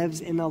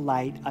lives in the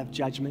light of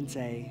Judgment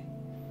Day.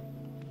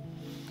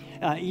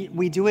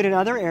 We do it in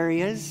other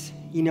areas.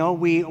 You know,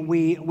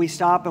 we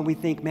stop and we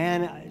think,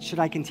 man, should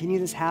I continue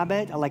this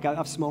habit like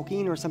of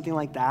smoking or something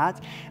like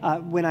that?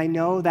 When I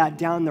know that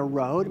down the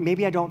road,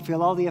 maybe I don't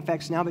feel all the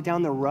effects now, but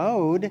down the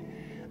road,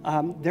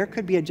 there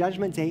could be a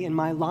Judgment Day in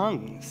my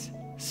lungs.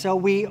 So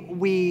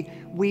we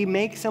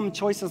make some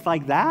choices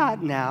like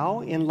that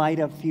now in light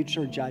of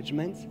future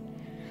judgment.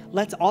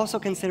 Let's also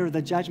consider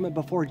the judgment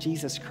before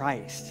Jesus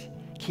Christ,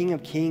 King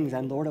of Kings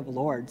and Lord of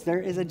Lords.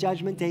 There is a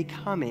Judgment Day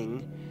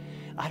coming.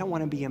 I don't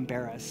want to be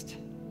embarrassed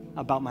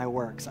about my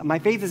works. My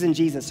faith is in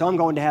Jesus, so I'm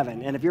going to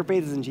heaven. And if your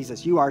faith is in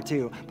Jesus, you are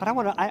too. But I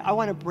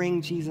want to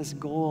bring Jesus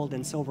gold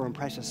and silver and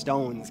precious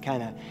stones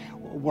kind of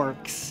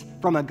works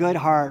from a good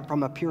heart,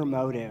 from a pure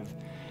motive,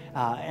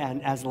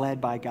 and as led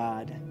by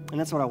God. And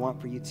that's what I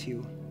want for you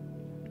too.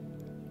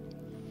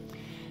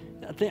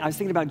 I was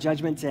thinking about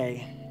Judgment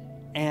Day,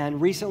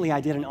 and recently I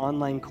did an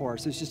online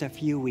course. It was just a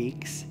few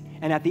weeks.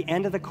 And at the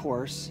end of the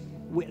course,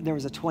 there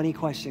was a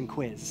 20-question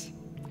quiz.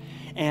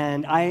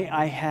 And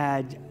I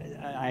had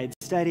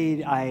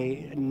studied,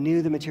 I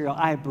knew the material,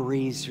 I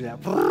breezed through that.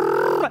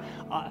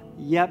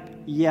 Yep.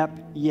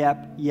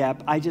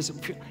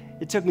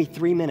 It took me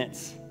 3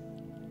 minutes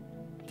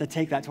to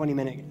take that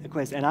 20-minute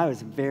quiz, and I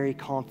was very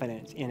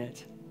confident in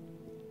it.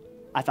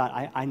 I thought,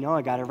 I know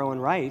I got everyone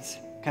right,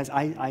 because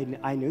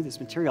I knew this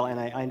material, and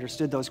I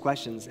understood those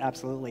questions,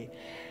 absolutely.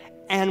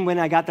 And when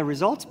I got the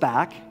results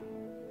back,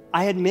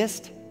 I had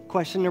missed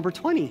question number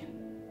 20.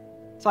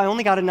 So I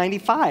only got a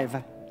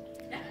 95.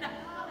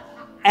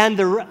 And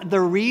the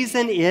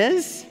reason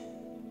is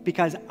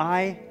because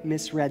I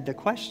misread the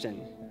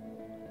question.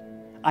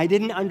 I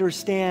didn't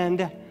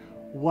understand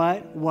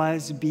what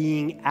was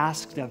being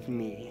asked of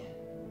me.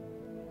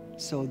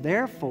 So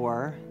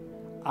therefore,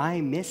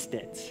 I missed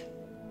it.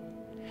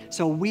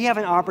 So we have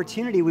an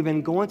opportunity. We've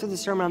been going through the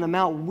Sermon on the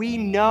Mount. We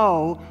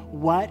know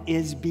what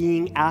is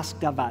being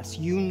asked of us.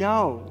 You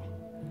know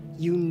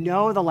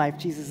the life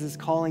Jesus is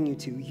calling you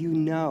to. You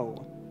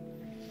know.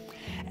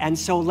 And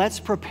so let's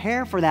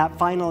prepare for that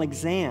final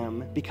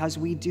exam because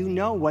we do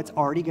know what's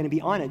already going to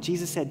be on it.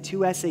 Jesus said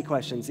 2 essay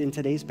questions in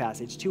today's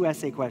passage, 2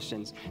 essay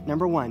questions.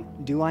 Number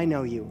 1, do I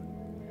know you?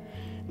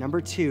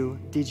 Number 2,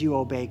 did you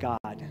obey God?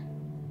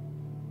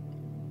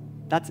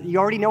 You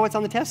already know what's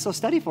on the test, so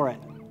study for it.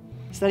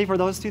 Study for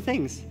those 2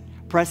 things.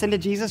 Press into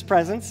Jesus'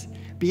 presence.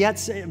 Be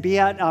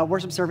at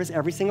worship service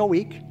every single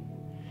week.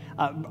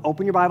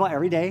 Open your Bible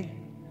every day.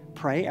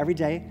 Pray every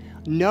day.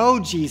 Know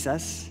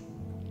Jesus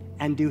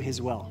and do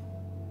his will.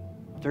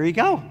 There you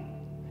go.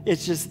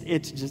 It's just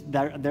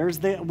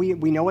we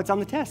know what's on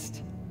the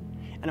test.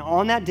 And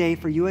on that day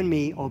for you and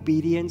me,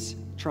 obedience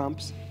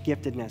trumps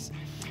giftedness.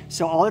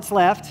 So all that's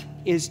left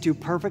is to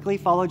perfectly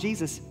follow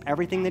Jesus,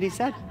 everything that he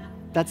said.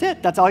 That's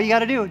it. That's all you got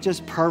to do.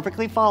 Just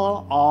perfectly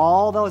follow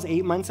all those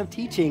 8 months of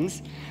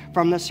teachings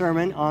from the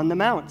Sermon on the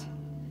Mount.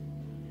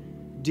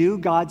 Do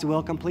God's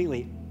will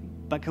completely.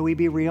 But can we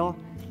be real?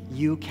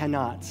 You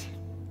cannot.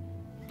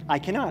 I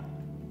cannot.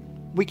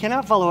 We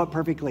cannot follow it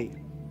perfectly.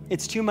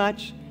 It's too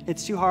much.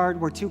 It's too hard.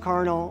 We're too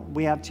carnal.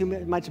 We have too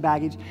much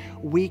baggage.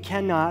 We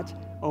cannot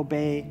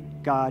obey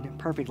God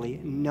perfectly.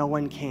 No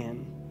one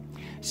can.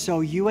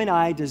 So you and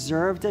I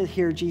deserve to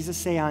hear Jesus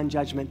say on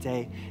Judgment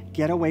Day,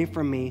 "Get away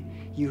from me,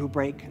 you who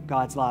break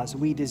God's laws."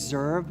 We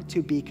deserve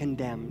to be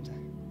condemned.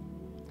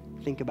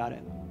 Think about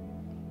it.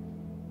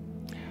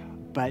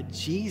 But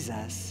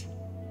Jesus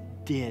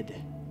did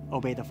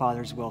obey the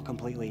Father's will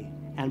completely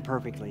and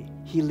perfectly.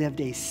 He lived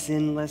a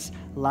sinless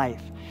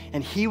life.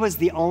 And he was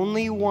the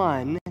only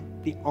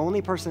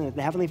person that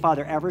the Heavenly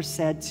Father ever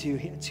said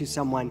to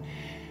someone,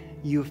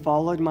 "You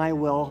followed my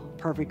will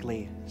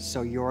perfectly,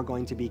 so you're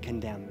going to be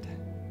condemned.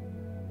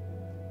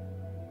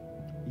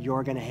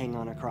 You're going to hang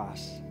on a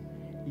cross.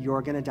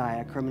 You're going to die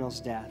a criminal's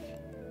death."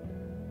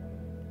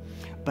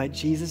 But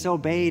Jesus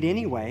obeyed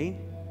anyway,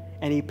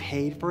 and he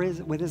paid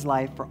with his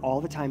life for all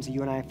the times that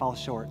you and I fall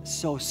short.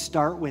 So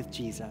start with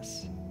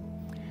Jesus.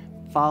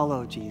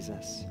 Follow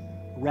Jesus.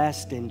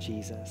 Rest in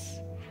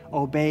Jesus.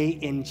 Obey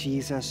in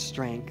Jesus'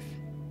 strength.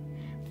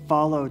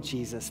 Follow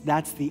Jesus.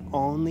 That's the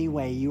only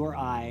way you or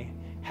I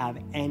have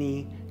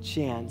any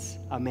chance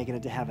of making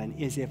it to heaven,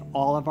 is if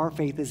all of our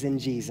faith is in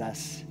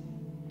Jesus.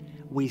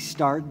 We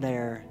start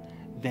there,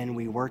 then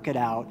we work it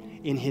out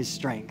in his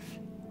strength.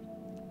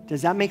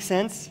 Does that make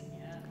sense?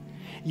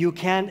 You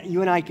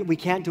and I, we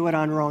can't do it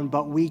on our own,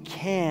 but we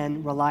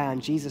can rely on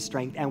Jesus'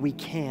 strength, and we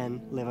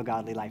can live a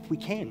godly life. We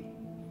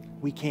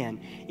can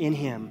in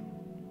him.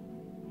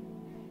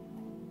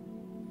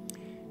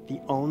 The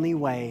only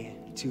way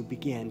to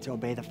begin to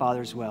obey the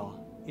Father's will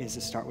is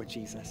to start with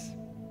Jesus.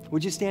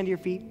 Would you stand to your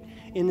feet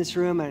in this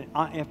room and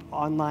if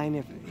online,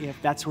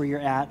 if that's where you're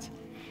at?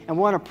 And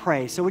we want to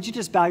pray. So would you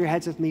just bow your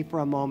heads with me for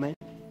a moment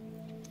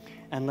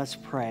and let's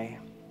pray.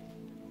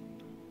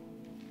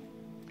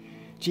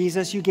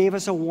 Jesus, you gave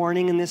us a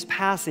warning in this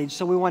passage,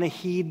 so we want to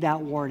heed that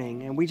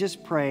warning. And we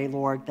just pray,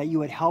 Lord, that you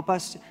would help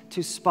us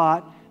to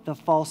spot the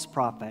false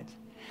prophet.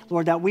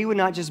 Lord, that we would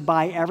not just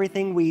buy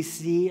everything we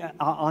see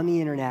on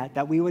the internet,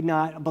 that we would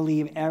not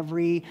believe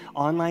every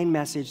online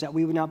message, that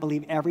we would not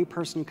believe every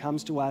person who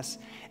comes to us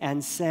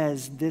and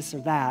says this or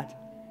that,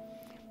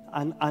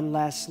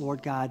 unless,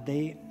 Lord God,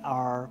 they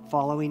are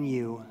following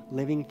you,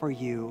 living for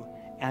you,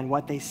 and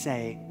what they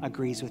say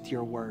agrees with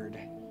your word.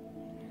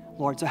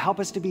 Lord, so help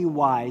us to be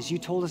wise. You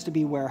told us to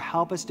beware.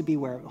 Help us to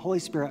beware. Holy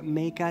Spirit,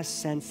 make us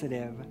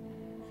sensitive.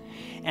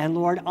 And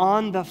Lord,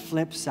 on the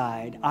flip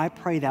side, I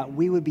pray that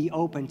we would be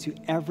open to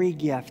every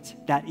gift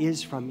that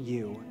is from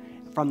you,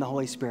 from the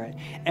Holy Spirit.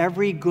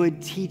 Every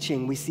good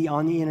teaching we see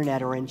on the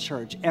internet or in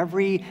church,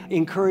 every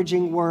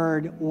encouraging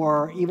word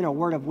or even a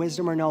word of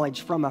wisdom or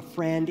knowledge from a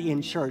friend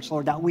in church,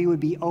 Lord, that we would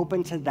be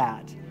open to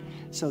that.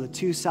 So the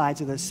two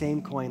sides of the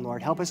same coin,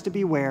 Lord. Help us to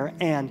beware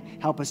and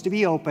help us to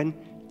be open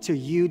to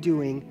you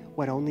doing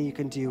what only you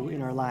can do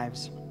in our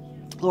lives.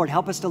 Lord,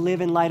 help us to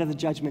live in light of the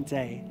judgment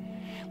day.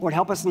 Lord,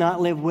 help us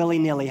not live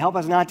willy-nilly. Help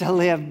us not to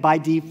live by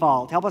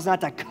default. Help us not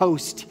to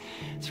coast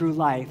through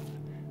life.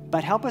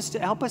 But help us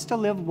to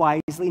live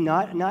wisely,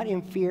 not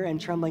in fear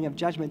and trembling of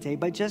judgment day,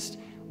 but just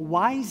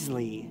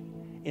wisely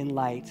in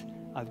light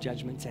of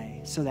judgment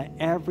day, so that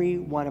every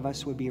one of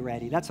us would be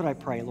ready. That's what I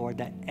pray, Lord,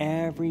 that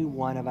every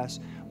one of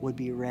us would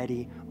be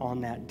ready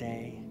on that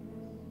day.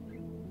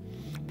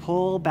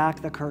 Pull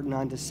back the curtain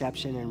on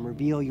deception and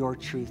reveal your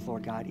truth,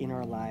 Lord God, in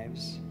our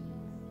lives.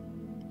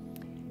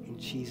 In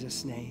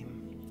Jesus' name.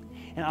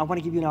 And I want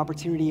to give you an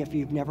opportunity, if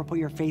you've never put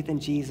your faith in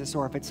Jesus,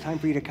 or if it's time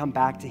for you to come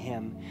back to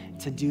him,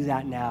 to do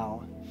that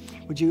now.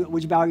 Would you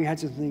bow your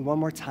heads with me one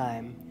more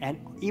time? And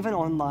even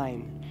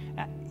online,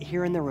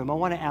 here in the room, I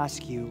want to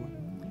ask you,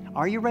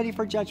 are you ready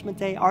for Judgment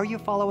Day? Are you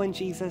following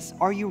Jesus?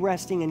 Are you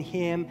resting in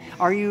him?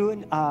 Are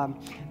you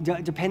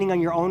depending on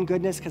your own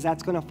goodness, because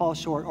that's going to fall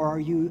short? Or are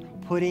you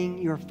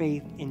putting your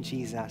faith in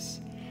Jesus?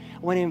 I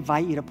want to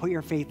invite you to put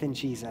your faith in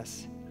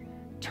Jesus.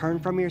 Turn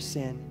from your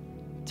sin.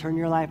 Turn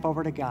your life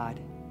over to God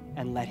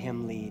and let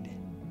him lead.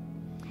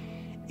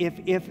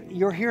 If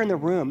you're here in the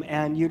room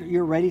and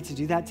you're ready to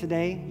do that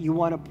today, you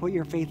want to put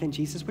your faith in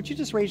Jesus, would you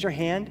just raise your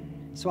hand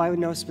so I would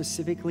know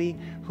specifically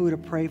who to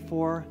pray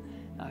for?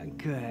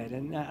 Good.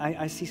 And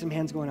I see some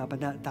hands going up,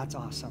 and that's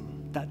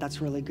awesome.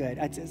 That's really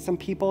good. Some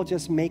people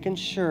just making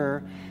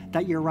sure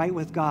that you're right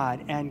with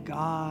God, and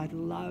God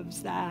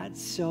loves that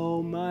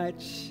so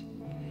much.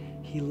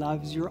 He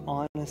loves your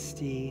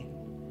honesty,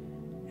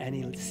 and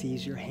he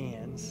sees your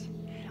hands.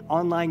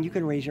 Online, you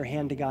can raise your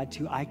hand to God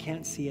too. I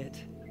can't see it,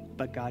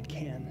 but God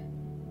can.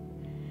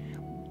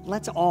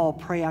 Let's all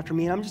pray after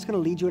me, and I'm just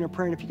going to lead you in a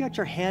prayer. And if you got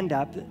your hand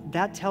up,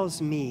 that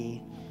tells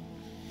me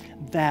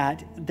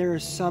that there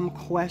is some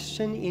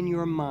question in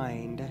your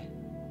mind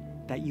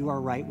that you are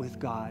right with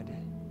God.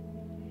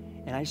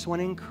 And I just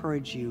want to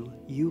encourage you,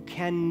 you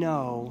can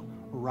know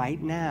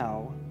right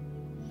now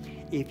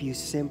if you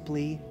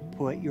simply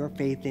put your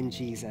faith in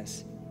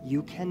Jesus.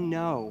 You can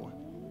know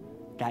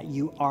that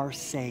you are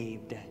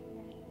saved.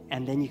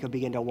 And then you can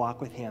begin to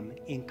walk with him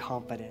in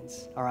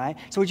confidence, all right?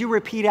 So would you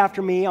repeat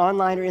after me,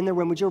 online or in the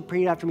room, would you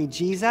repeat after me?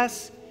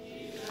 Jesus,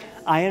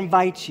 I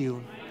invite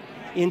you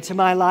into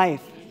my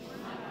life.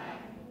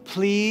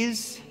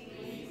 Please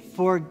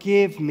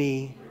forgive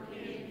me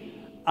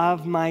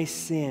of my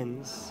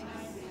sins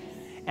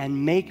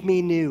and make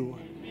me new.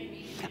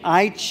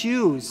 I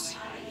choose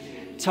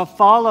to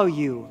follow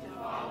you,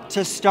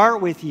 to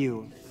start with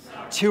you,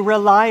 to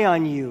rely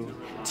on you,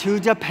 to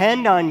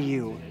depend on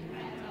you,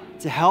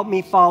 to help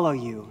me follow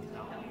you,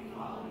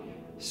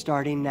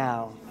 starting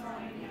now.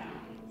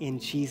 In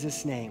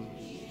Jesus' name,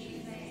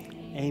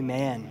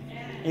 amen.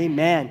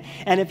 Amen.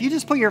 And if you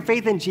just put your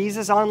faith in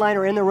Jesus online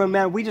or in the room,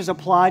 man, we just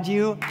applaud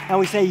you and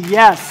we say,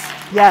 yes,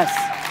 yes.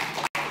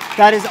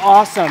 That is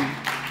awesome.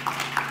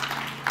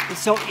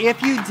 So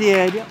if you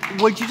did,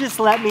 would you just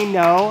let me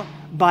know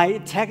by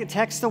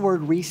text the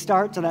word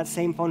restart to that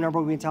same phone number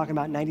we've been talking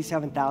about,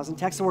 97,000.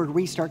 Text the word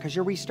restart because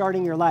you're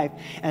restarting your life.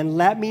 And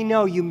let me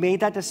know you made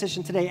that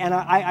decision today. And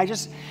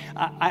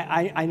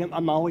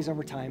I'm always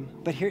over time.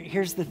 But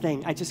here's the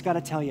thing. I just got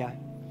to tell you.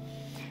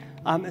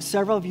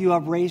 Several of you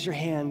have raised your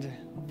hand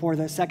for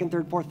the second,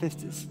 third, fourth,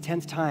 fifth,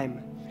 10th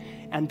time.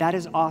 And that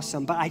is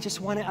awesome. But I just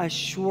want to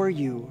assure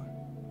you,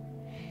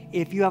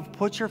 if you have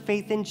put your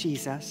faith in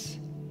Jesus,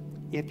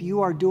 if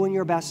you are doing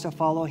your best to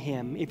follow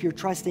him, if you're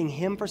trusting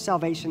him for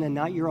salvation and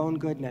not your own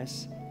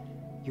goodness,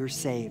 you're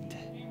saved.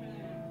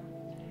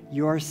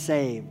 You're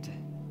saved.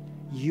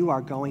 You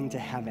are going to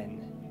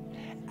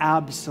heaven.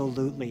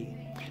 Absolutely.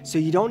 So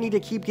you don't need to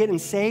keep getting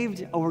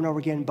saved over and over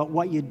again, but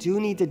what you do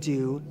need to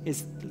do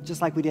is,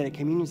 just like we did at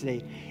communion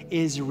today,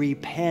 is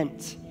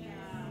repent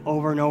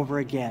over and over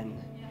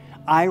again.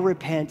 I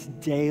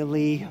repent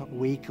daily,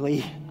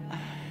 weekly.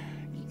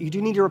 You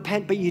do need to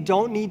repent, but you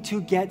don't need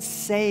to get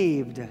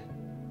saved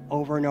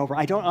over and over.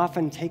 I don't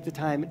often take the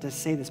time to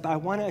say this, but I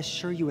want to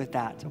assure you with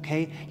that,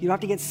 okay? You don't have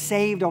to get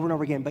saved over and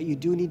over again, but you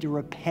do need to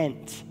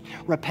repent.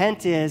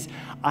 Repent is,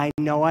 I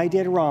know I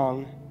did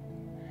wrong.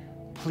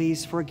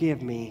 Please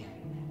forgive me.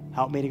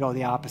 Help me to go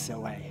the opposite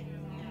way.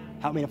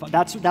 Help me to.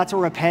 That's what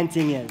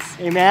repenting is.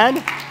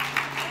 Amen?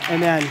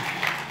 Amen.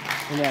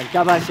 Amen.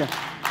 God bless you.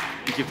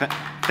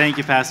 Thank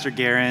you, Pastor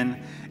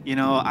Ghyrn. You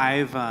know,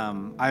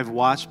 I've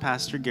watched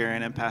Pastor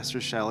Ghyrn and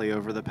Pastor Shelley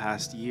over the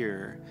past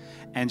year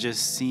and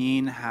just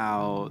seen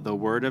how the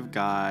Word of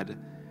God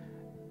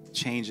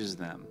changes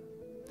them.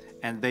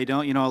 And they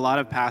don't, you know, a lot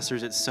of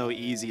pastors, it's so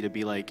easy to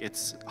be like,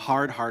 it's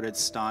hard-hearted,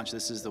 staunch,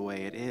 this is the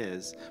way it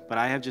is. But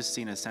I have just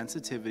seen a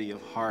sensitivity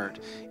of heart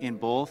in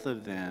both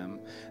of them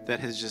that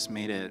has just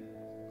made it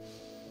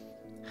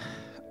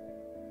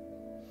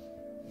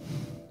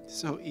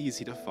so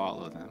easy to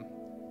follow them.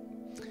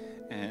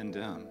 And,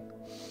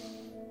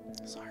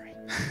 sorry.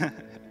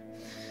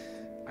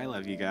 I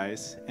love you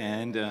guys.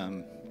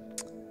 And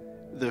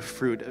the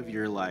fruit of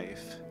your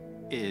life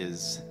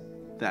is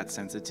that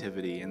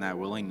sensitivity and that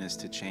willingness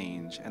to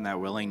change and that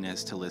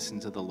willingness to listen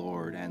to the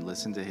Lord and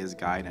listen to his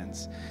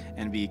guidance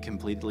and be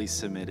completely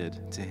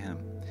submitted to him.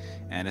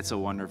 And it's a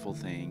wonderful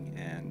thing,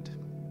 and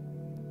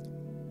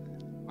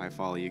I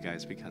follow you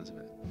guys because of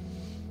it.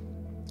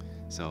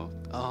 So,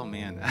 oh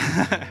man,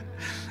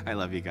 I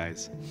love you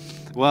guys.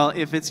 Well,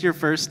 if it's your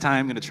first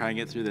time, I'm gonna try and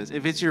get through this.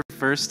 If it's your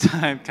first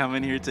time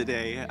coming here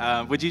today,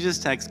 would you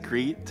just text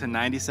GREET to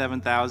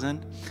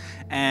 97,000?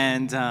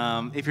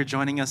 And if you're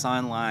joining us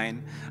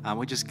online,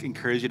 we just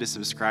encourage you to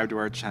subscribe to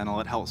our channel.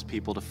 It helps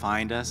people to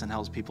find us and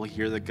helps people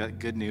hear the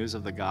good news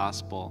of the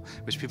gospel,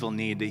 which people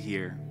need to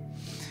hear.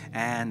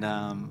 And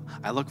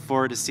I look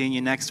forward to seeing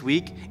you next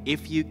week,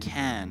 if you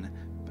can.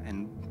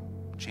 And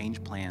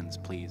change plans,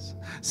 please.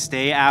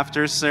 Stay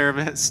after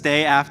service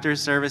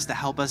to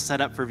help us set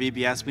up for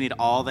VBS. We need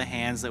all the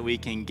hands that we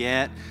can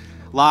get.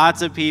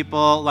 Lots of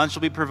people. Lunch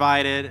will be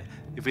provided.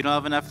 If we don't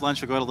have enough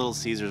lunch, we'll go to Little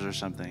Caesars or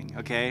something,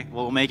 okay?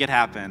 We'll make it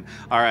happen.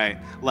 All right.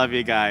 Love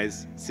you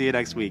guys. See you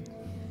next week.